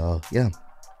 So yeah,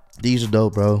 these are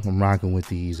dope, bro. I'm rocking with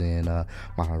these and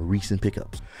my recent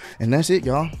pickups. And that's it,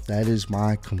 y'all. That is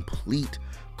my complete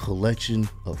collection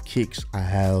of kicks I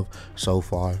have so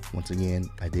far. Once again,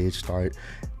 I did start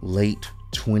late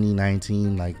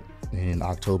 2019, like in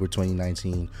October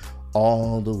 2019,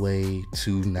 all the way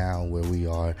to now where we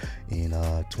are in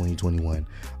 2021.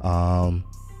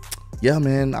 Yeah,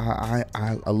 man,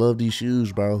 I love these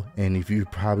shoes, bro. And if you're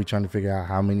probably trying to figure out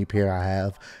how many pair I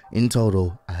have in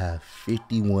total, I have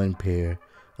 51 pair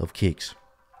of kicks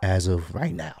as of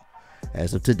right now,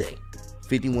 as of today.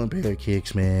 51 pair of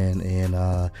kicks, man. And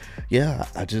yeah,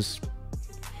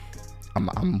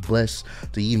 I'm blessed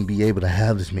to even be able to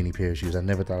have this many pair of shoes. I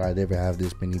never thought I'd ever have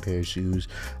this many pair of shoes.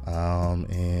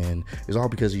 And it's all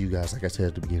because of you guys, like I said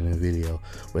at the beginning of the video.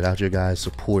 Without your guys'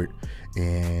 support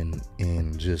and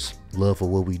just love for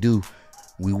what we do,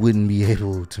 we wouldn't be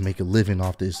able to make a living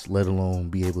off this, let alone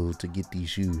be able to get these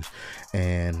shoes.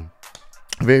 And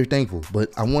very thankful.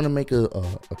 But I want to make a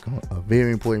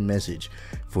very important message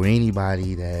for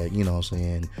anybody that,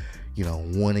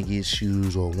 want to get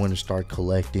shoes or want to start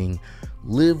collecting.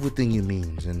 Live within your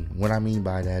means. And what I mean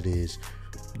by that is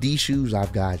these shoes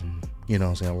I've gotten, a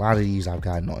lot of these I've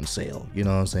gotten on sale, a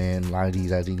lot of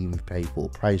these I didn't even pay full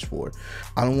price for.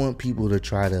 I don't want people to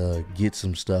try to get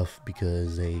some stuff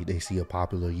because they see a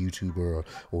popular YouTuber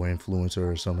or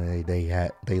influencer or something they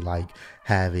have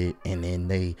it, and then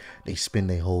they spend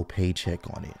their whole paycheck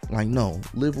on it. Like, no,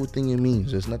 live within your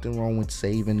means. There's nothing wrong with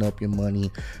saving up your money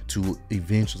to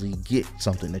eventually get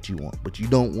something that you want, but you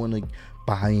don't want to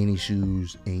buy any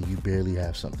shoes and you barely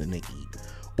have something to eat.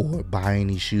 Or buy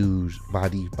any shoes, buy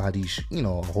these, a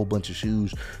whole bunch of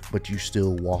shoes, but you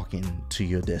still walking to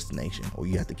your destination, or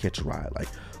you have to catch a ride. Like,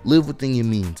 live within your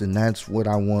means, and that's what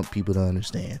I want people to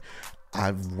understand.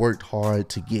 I've worked hard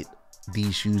to get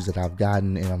these shoes that I've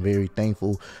gotten, and I'm very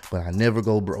thankful, but I never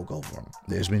go broke over them.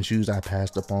 There's been shoes I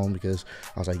passed up on because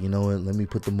I was like, you know what, let me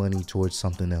put the money towards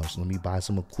something else. Let me buy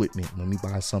some equipment. Let me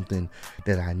buy something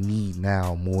that I need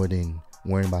now more than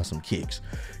worrying about some kicks,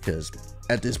 because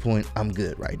at this point I'm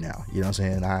good right now. I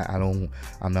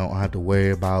don't have to worry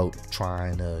about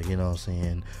trying to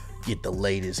get the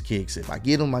latest kicks. If I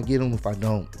get them, I get them. If I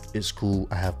don't, it's cool.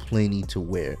 I have plenty to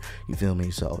wear. You feel me?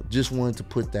 So just wanted to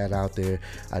put that out there.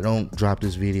 I don't drop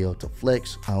this video to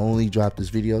flex. I only dropped this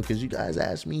video because you guys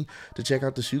asked me to check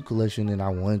out the shoe collection, and I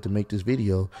wanted to make this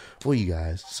video for you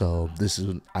guys. So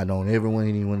I don't ever want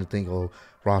anyone to think, oh,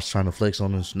 Ross trying to flex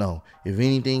on us. No. If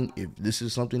anything, if this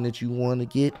is something that you want to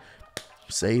get,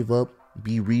 save up,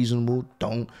 be reasonable.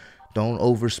 Don't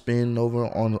overspend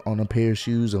on a pair of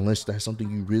shoes unless that's something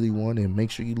you really want, and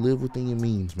make sure you live within your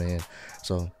means, man.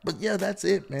 So, but yeah, that's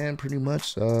it, man. Pretty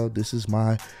much, this is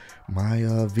my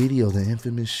video, the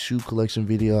infamous shoe collection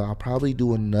video. I'll probably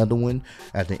do another one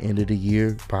at the end of the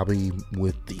year, probably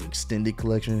with the extended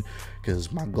collection,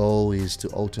 because my goal is to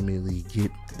ultimately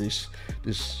get this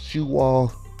shoe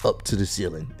wall up to the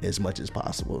ceiling as much as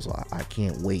possible. So I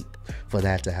can't wait for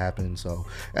that to happen. So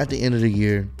at the end of the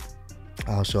year,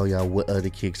 I'll show y'all what other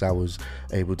kicks I was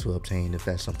able to obtain, if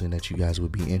that's something that you guys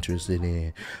would be interested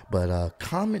in. But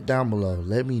comment down below,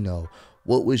 let me know,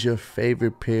 what was your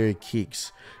favorite pair of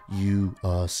kicks you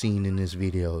seen in this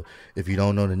video? If you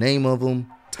don't know the name of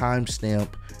them, timestamp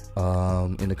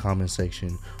in the comment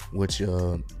section.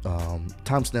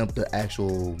 Timestamp the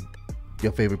actual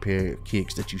your favorite pair of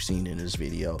kicks that you've seen in this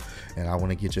video, and I want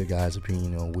to get your guys'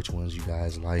 opinion on which ones you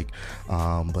guys like.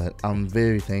 But I'm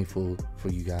very thankful for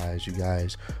you guys. You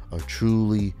guys are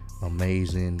truly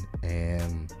amazing,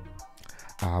 and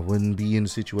I wouldn't be in the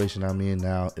situation I'm in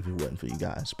now if it wasn't for you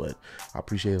guys. But I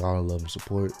appreciate all the love and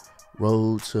support.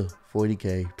 Road to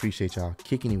 40K. Appreciate y'all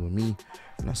kicking it with me,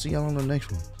 and I'll see y'all on the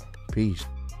next one. Peace.